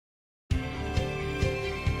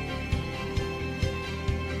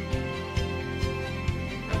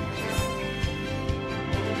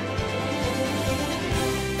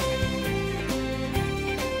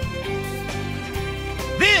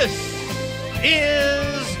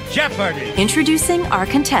is Jeopardy! Introducing our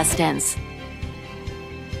contestants.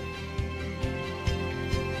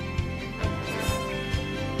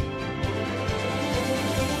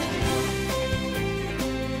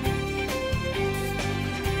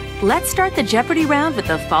 Let's start the Jeopardy round with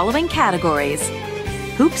the following categories: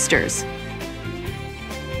 Hoopsters,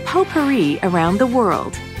 Potpourri Around the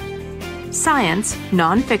World, Science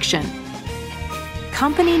Non-Fiction,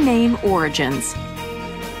 Company Name Origins,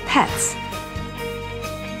 Pets,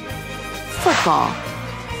 Football.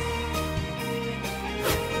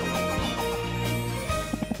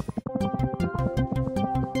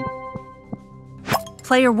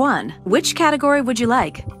 Player 1, which category would you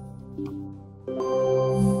like?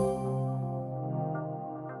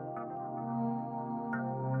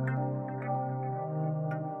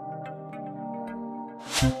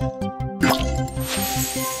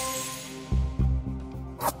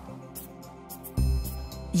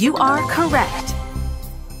 You are correct.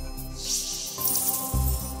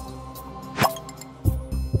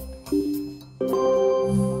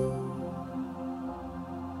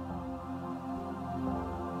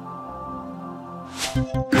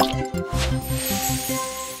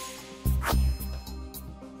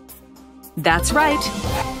 That's right.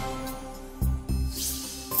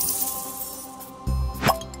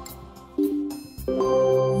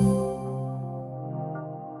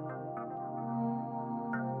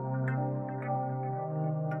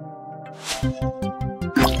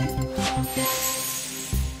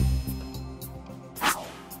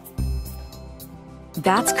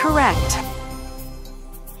 That's correct.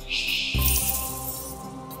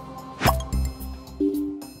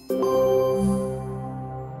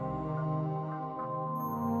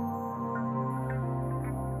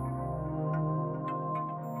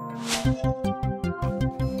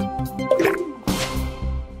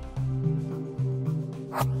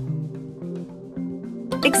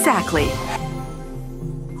 Exactly.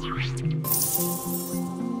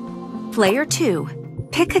 Player 2,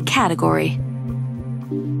 pick a category.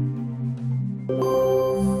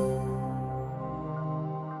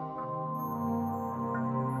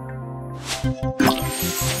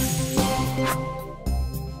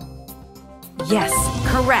 Yes,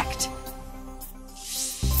 correct.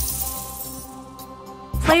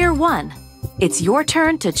 Player 1, it's your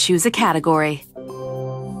turn to choose a category.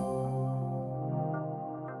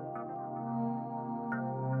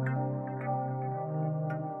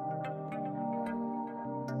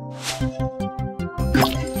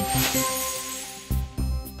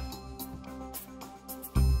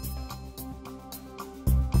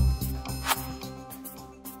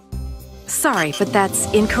 Sorry, but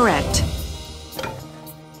that's incorrect.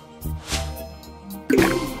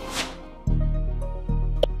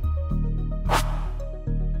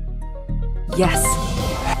 Yes.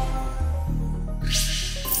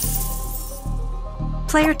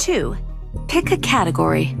 Player 2, pick a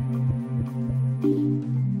category.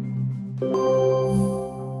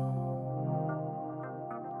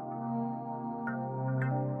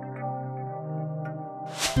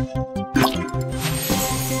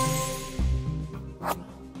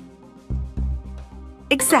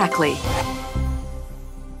 Exactly.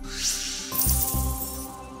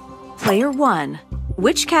 Player 1,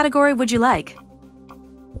 which category would you like?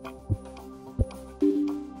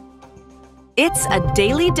 It's a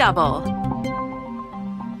daily double.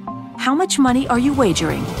 How much money are you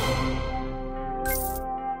wagering?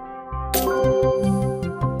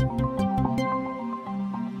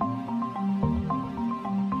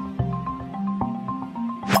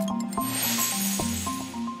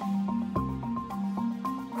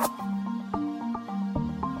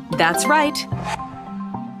 That's right.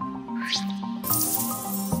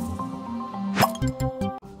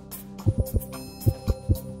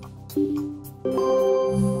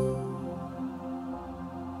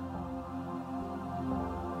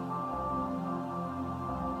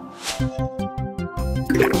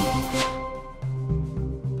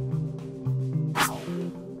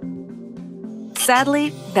 Sadly,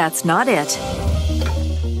 that's not it.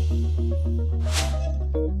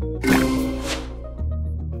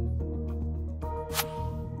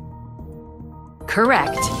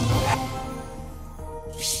 Correct.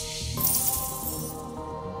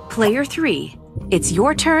 Player 3, it's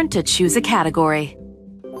your turn to choose a category.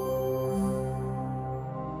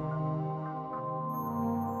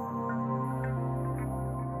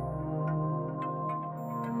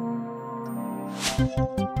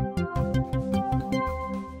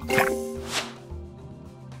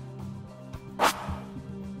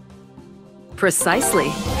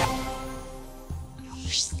 Precisely.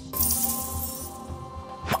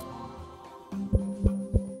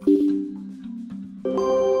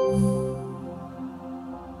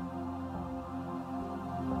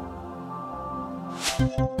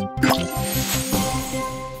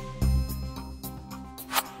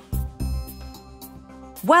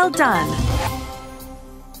 Well done!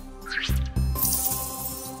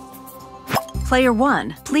 Player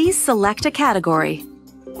 1, please select a category.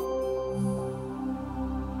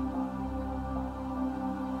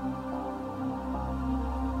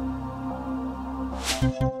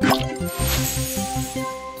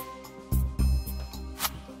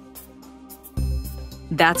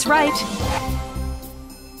 That's right.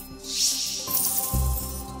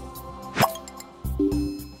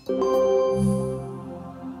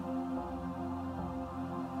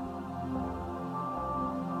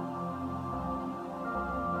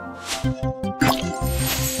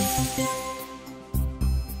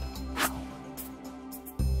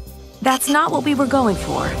 That's not what we were going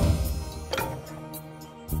for.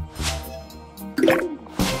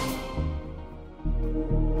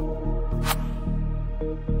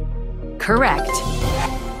 Correct.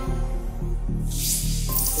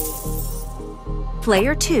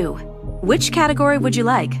 Player 2, which category would you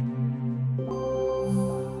like?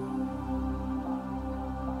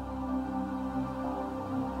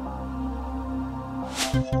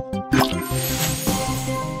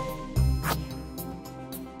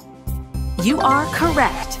 You are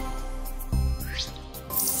correct.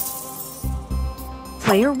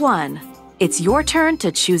 Player 1, it's your turn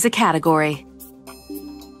to choose a category.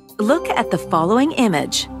 Look at the following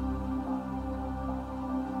image.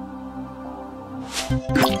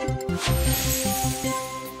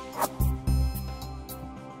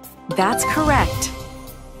 That's correct.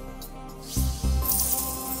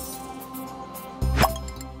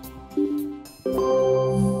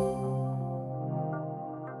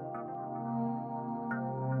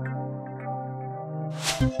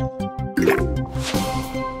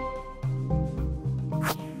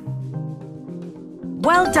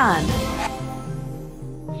 Well done!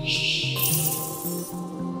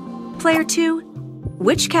 Player 2,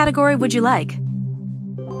 which category would you like?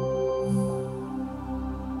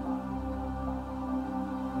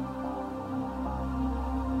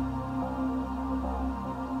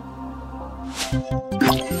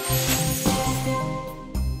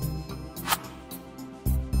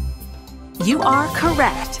 You are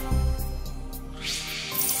correct.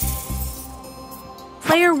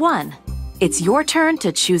 Player 1, it's your turn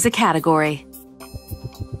to choose a category.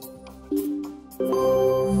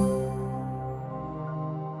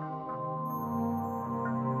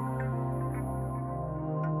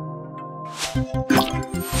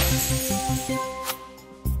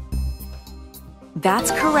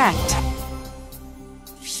 That's correct.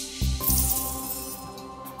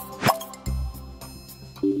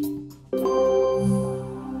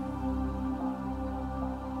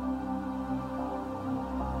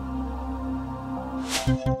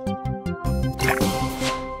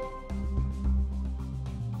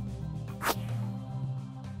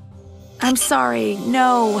 I'm sorry,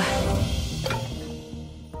 no.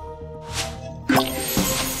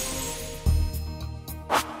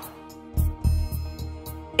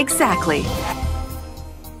 Exactly.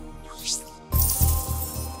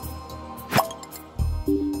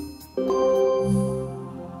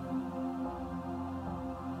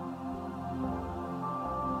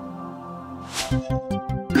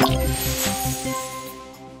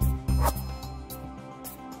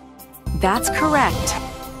 That's correct.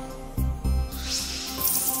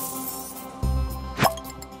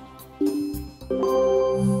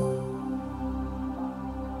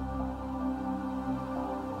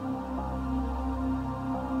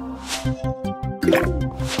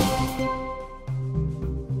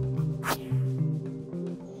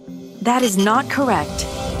 That is not correct.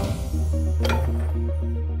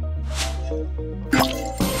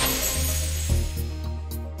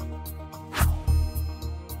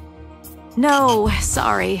 No,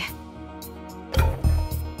 sorry.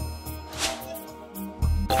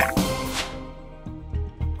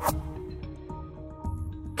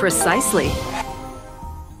 Precisely.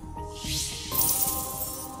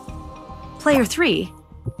 Player 3,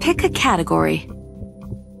 pick a category.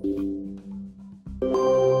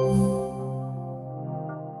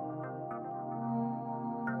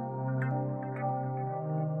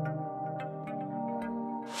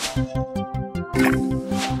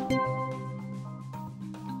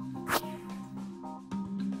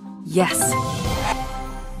 Yes.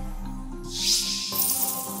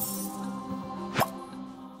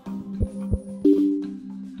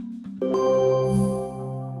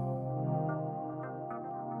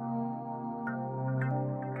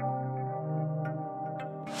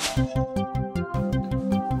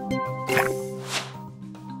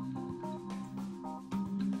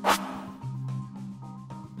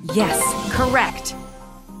 Yes, correct.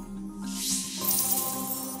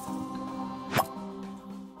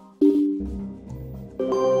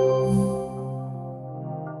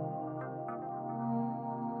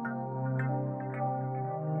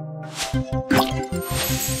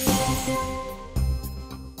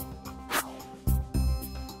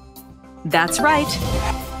 That's right.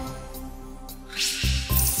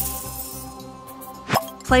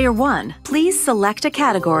 Player 1, please select a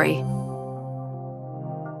category.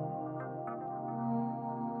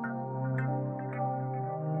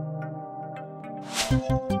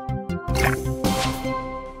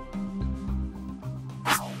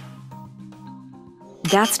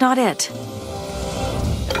 That's not it.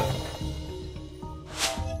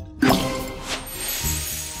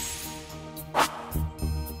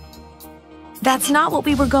 That's not what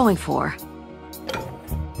we were going for.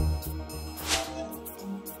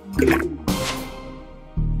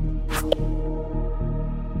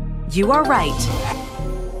 You are right.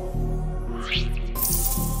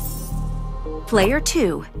 Player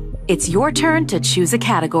 2, it's your turn to choose a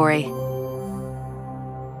category.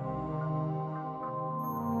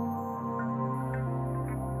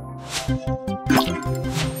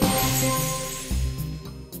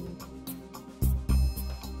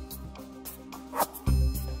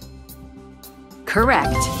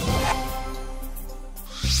 Correct.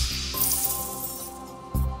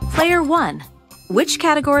 Player 1, which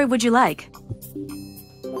category would you like?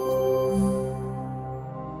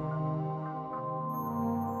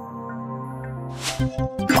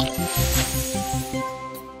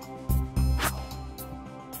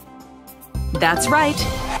 That's right.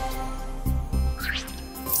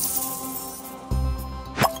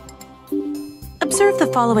 Observe the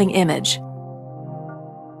following image.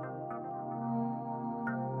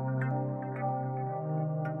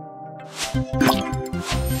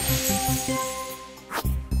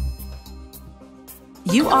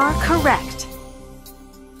 You are correct.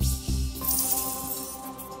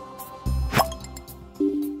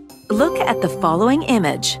 Look at the following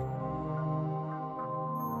image.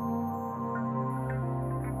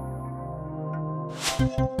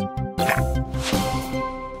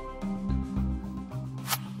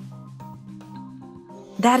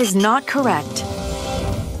 That is not correct.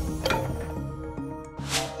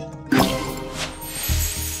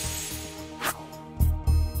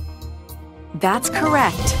 That's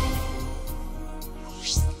correct.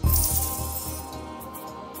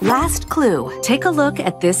 Last clue. Take a look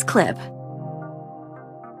at this clip.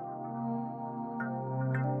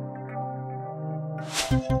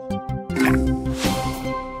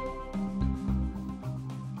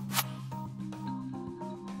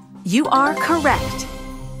 You are correct.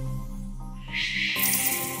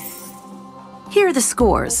 Here are the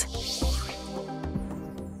scores.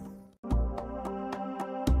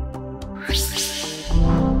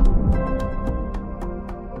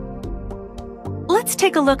 Let's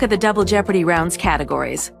take a look at the Double Jeopardy rounds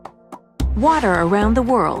categories. Water around the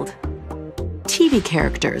world. TV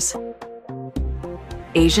characters.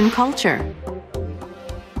 Asian culture.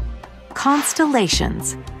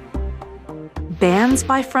 Constellations. Bands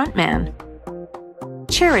by frontman.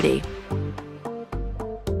 Charity.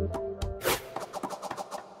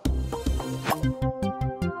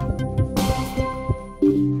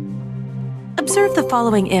 Observe the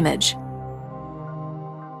following image.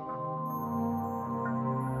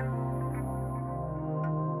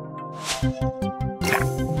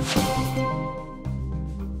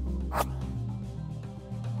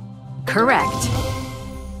 Correct.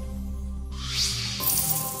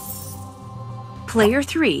 Player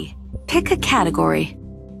 3, pick a category.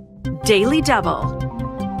 Daily Double.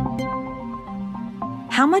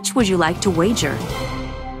 How much would you like to wager?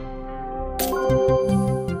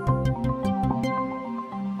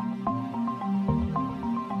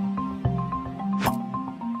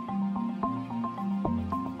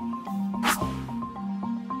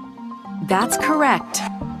 That's correct.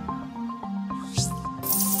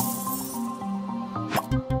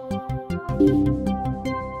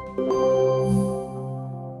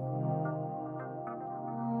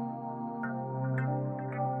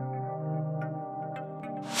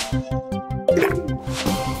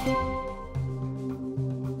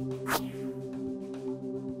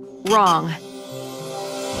 Wrong.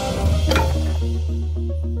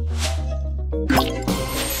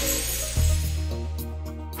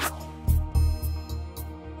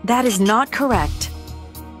 That is not correct.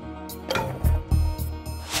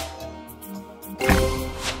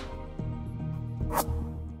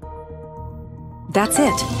 That's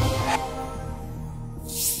it.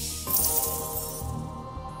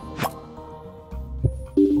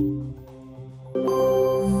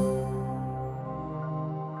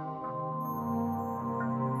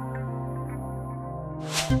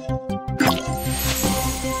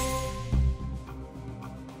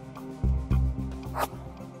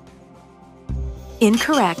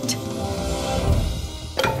 Incorrect.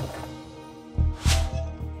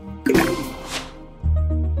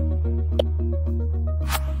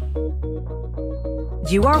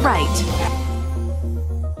 You are right.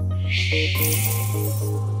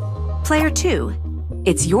 Player 2,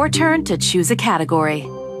 it's your turn to choose a category.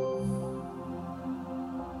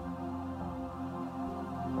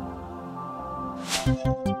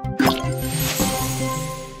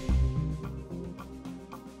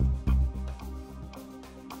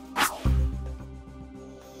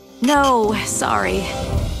 No, sorry.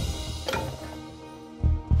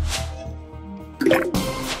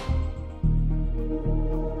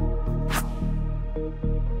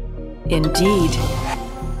 Indeed.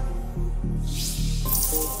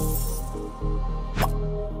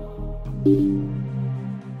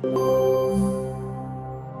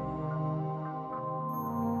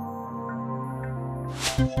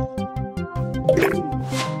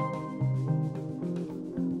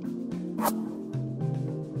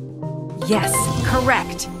 Yes,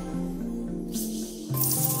 correct.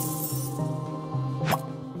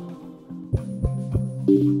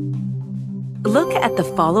 Look at the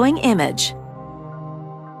following image.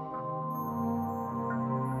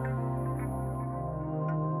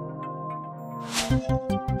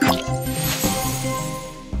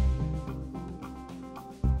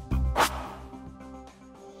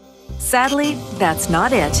 Sadly, that's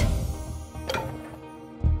not it.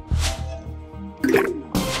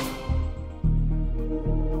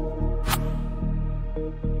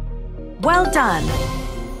 Well done.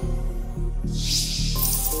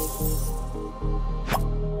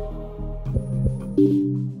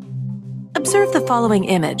 Observe the following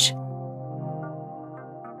image.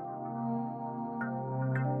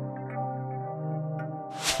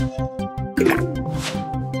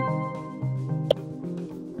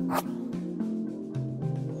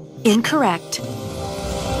 Incorrect.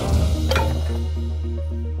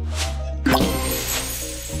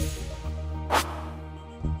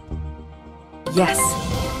 Yes.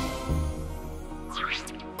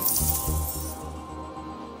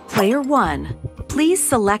 Player 1, please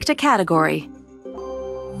select a category.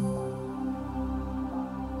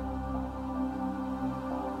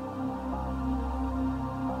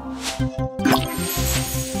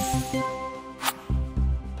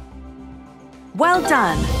 Well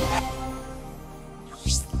done.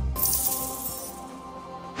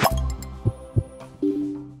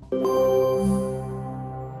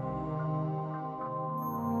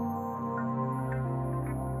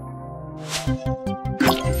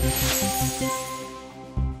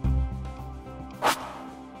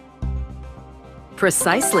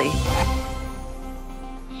 Precisely.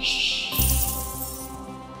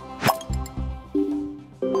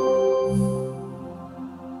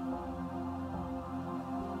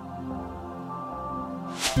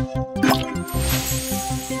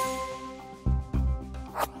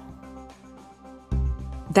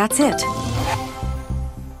 That's it.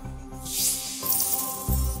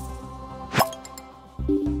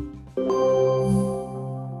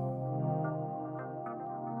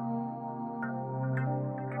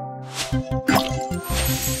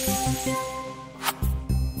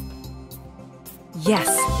 Yes,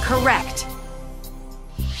 correct.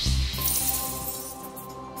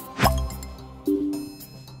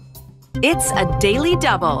 It's a daily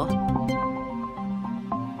double.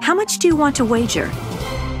 How much do you want to wager?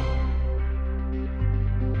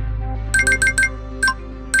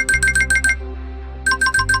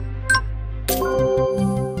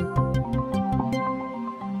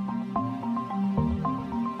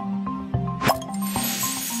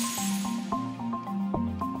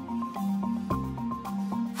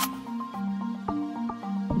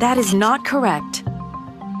 That is not correct.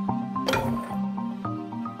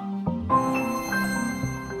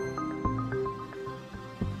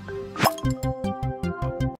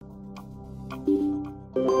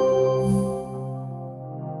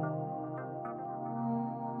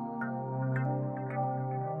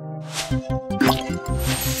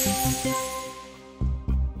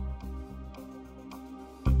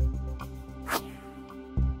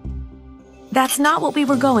 That's not what we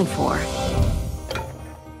were going for.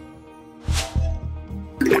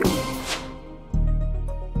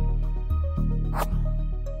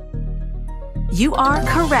 You are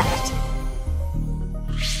correct.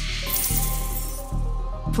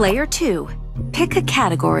 Player 2, pick a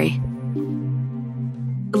category.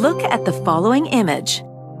 Look at the following image.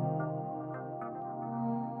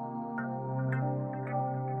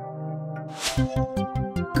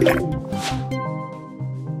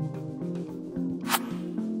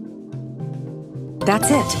 That's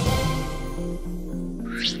it.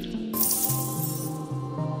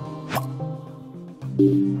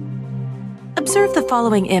 Observe the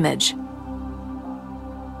following image.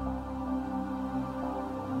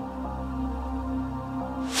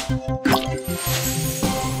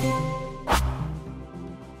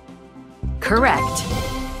 Correct.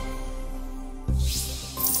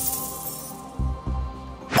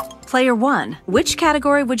 Player 1, which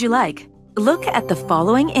category would you like? Look at the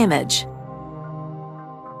following image.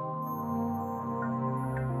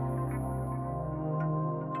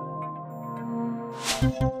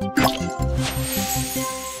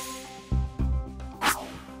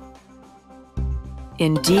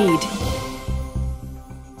 Indeed.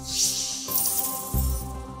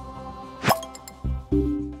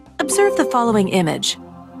 Observe the following image.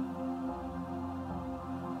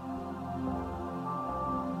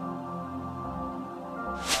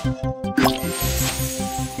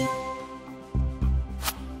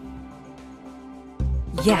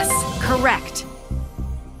 Yes, correct.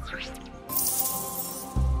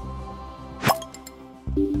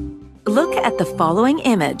 Look at the following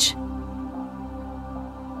image.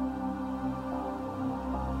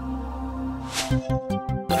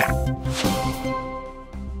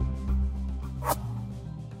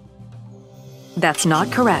 That's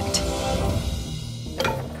not correct.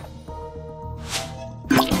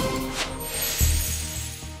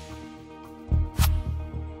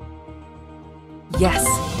 Yes.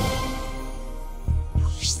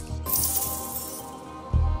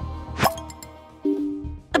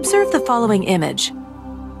 Observe the following image.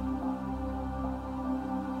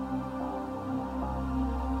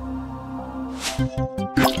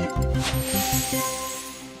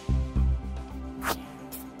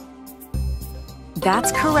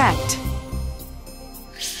 That's correct.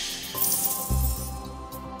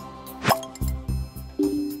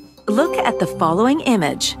 Look at the following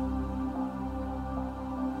image.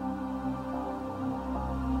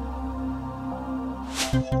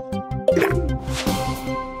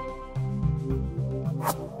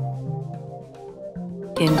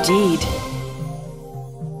 Indeed.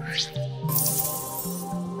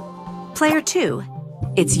 Player 2,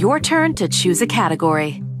 it's your turn to choose a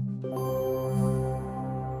category.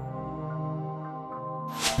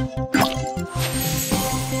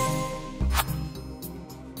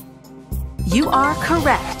 You are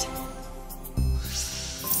correct.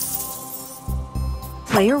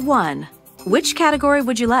 Player 1, which category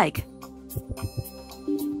would you like?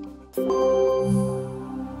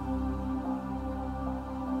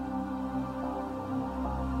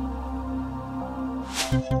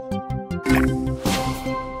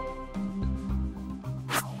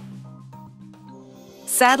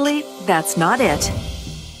 Sadly, that's not it.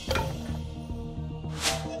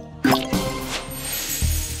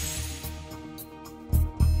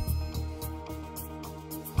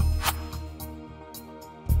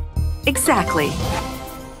 Exactly.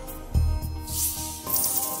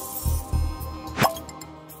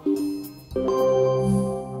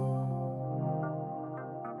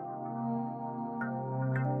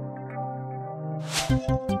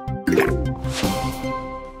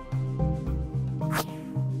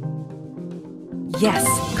 Yes,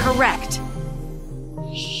 correct.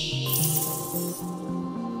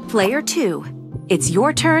 Player 2, it's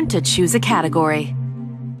your turn to choose a category.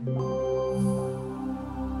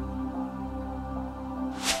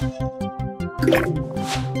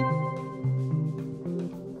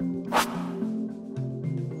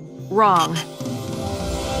 Wrong.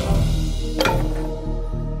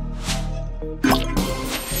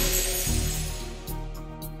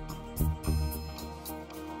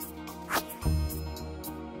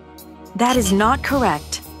 That is not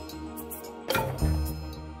correct.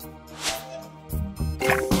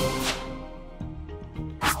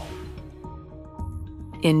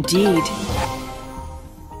 Indeed.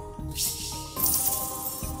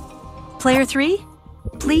 Player 3,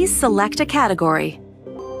 please select a category.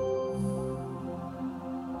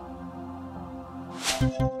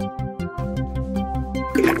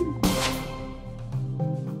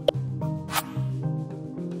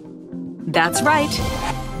 That's right.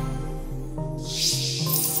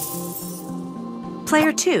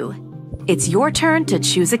 Player 2, it's your turn to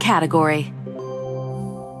choose a category.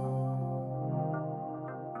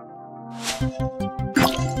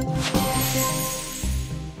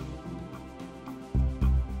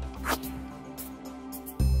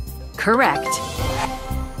 Correct.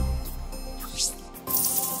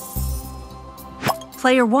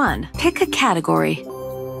 Player 1, pick a category.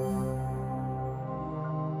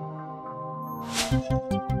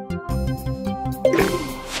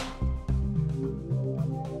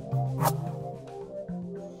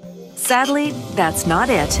 Sadly, that's not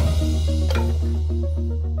it.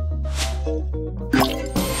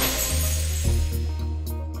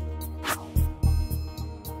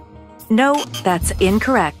 No, that's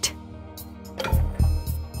incorrect.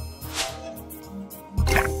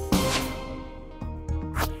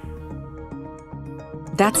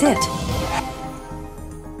 That's it.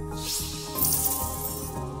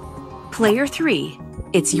 Player 3,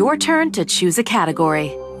 it's your turn to choose a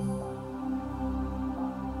category.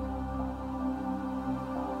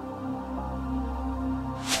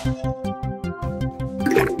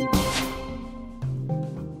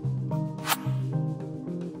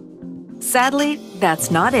 Sadly,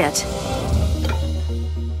 that's not it.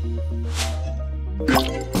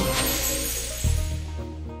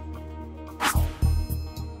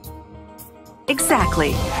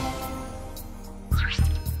 Exactly.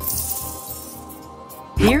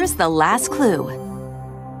 Here's the last clue.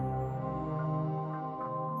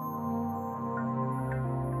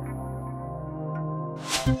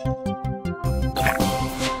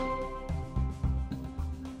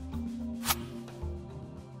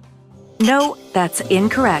 No, that's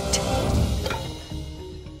incorrect.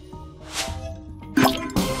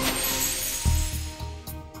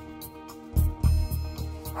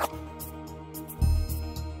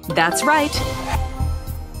 That's right.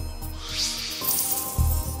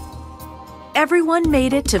 Everyone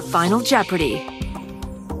made it to Final Jeopardy.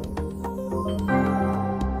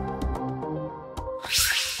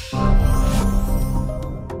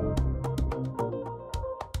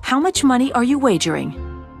 How much money are you wagering?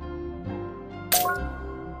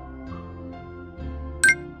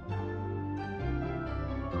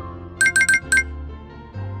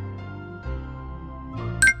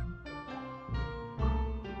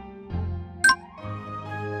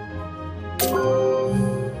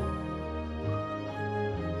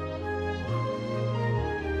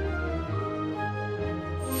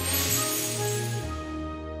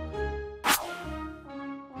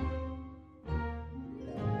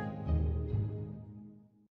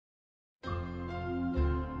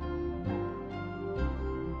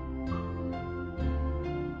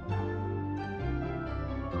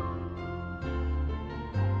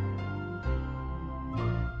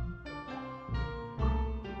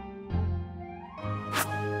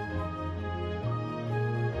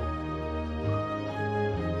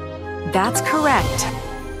 That's correct.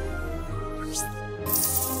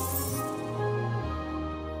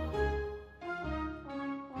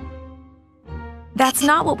 That's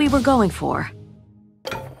not what we were going for.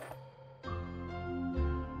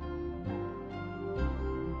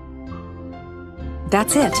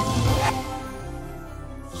 That's it.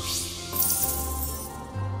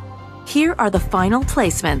 Here are the final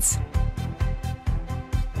placements.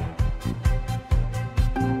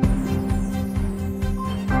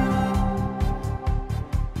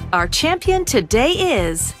 Our champion today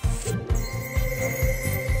is...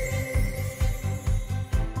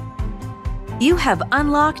 You have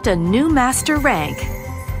unlocked a new master rank.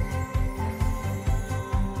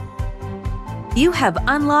 You have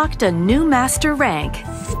unlocked a new master rank.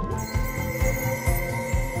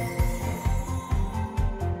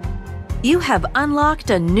 You have unlocked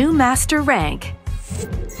a new master rank.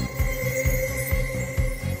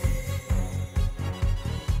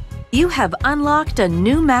 You have unlocked a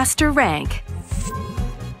new master rank.